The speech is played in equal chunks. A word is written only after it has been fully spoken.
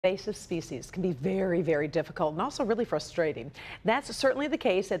Invasive species can be very, very difficult and also really frustrating. That's certainly the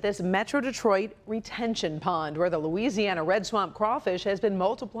case at this Metro Detroit retention pond, where the Louisiana red swamp crawfish has been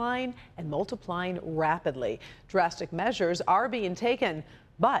multiplying and multiplying rapidly. Drastic measures are being taken,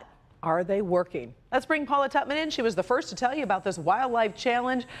 but are they working? Let's bring Paula Tutman in. She was the first to tell you about this wildlife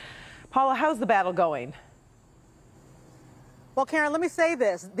challenge. Paula, how's the battle going? Well, Karen, let me say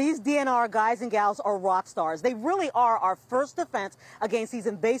this. These DNR guys and gals are rock stars. They really are our first defense against these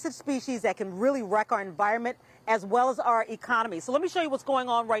invasive species that can really wreck our environment as well as our economy. So let me show you what's going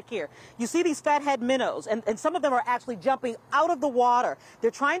on right here. You see these fathead minnows, and some of them are actually jumping out of the water.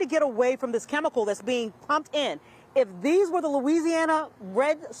 They're trying to get away from this chemical that's being pumped in. If these were the Louisiana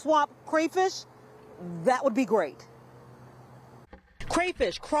red swamp crayfish, that would be great.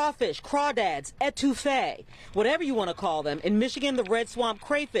 Crayfish, crawfish, crawdads, etouffee, whatever you want to call them. In Michigan, the red swamp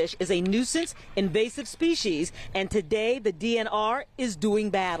crayfish is a nuisance invasive species, and today the DNR is doing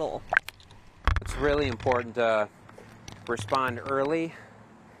battle. It's really important to respond early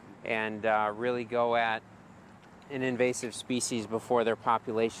and really go at an invasive species before their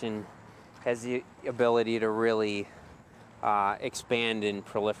population has the ability to really expand and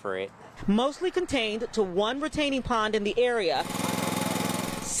proliferate. Mostly contained to one retaining pond in the area,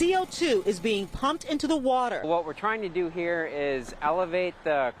 CO2 is being pumped into the water. What we're trying to do here is elevate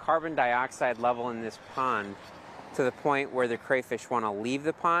the carbon dioxide level in this pond to the point where the crayfish want to leave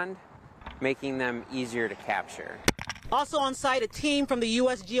the pond, making them easier to capture. Also on site, a team from the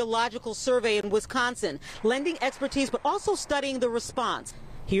U.S. Geological Survey in Wisconsin, lending expertise but also studying the response.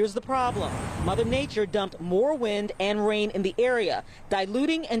 Here's the problem. Mother Nature dumped more wind and rain in the area,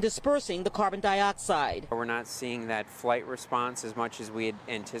 diluting and dispersing the carbon dioxide. We're not seeing that flight response as much as we had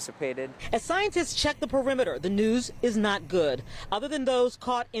anticipated. As scientists check the perimeter, the news is not good. Other than those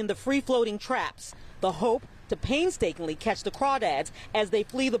caught in the free-floating traps, the hope to painstakingly catch the crawdads as they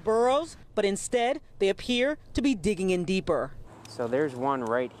flee the burrows, but instead they appear to be digging in deeper. So there's one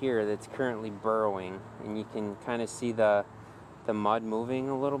right here that's currently burrowing, and you can kind of see the mud moving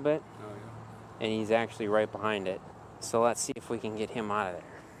a little bit. Oh, yeah. And he's actually right behind it. So let's see if we can get him out of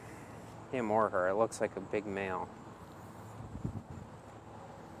there. Him or her. It looks like a big male.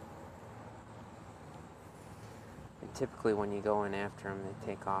 And typically when you go in after them,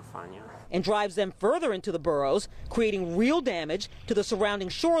 they take off on you. And drives them further into the burrows, creating real damage to the surrounding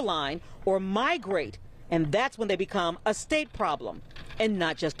shoreline, or migrate. And that's when they become a state problem and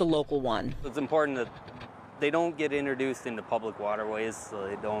not just a local one. It's important that they don't get introduced into public waterways, so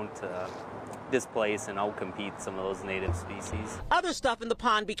they don't displace and outcompete some of those native species. Other stuff in the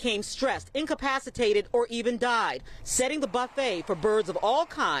pond became stressed, incapacitated, or even died, setting the buffet for birds of all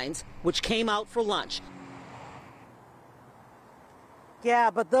kinds, which came out for lunch.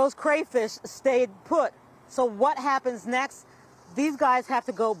 Yeah, but those crayfish stayed put. So what happens next? These guys have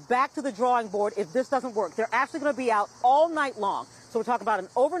to go back to the drawing board if this doesn't work. They're actually going to be out all night long. So we're talking about an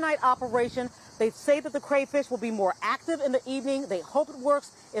overnight operation. They say that the crayfish will be more active in the evening. They hope it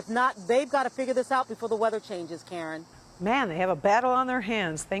works. If not, they've got to figure this out before the weather changes, Karen. Man, they have a battle on their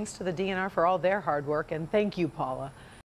hands. Thanks to the DNR for all their hard work, and thank you, Paula.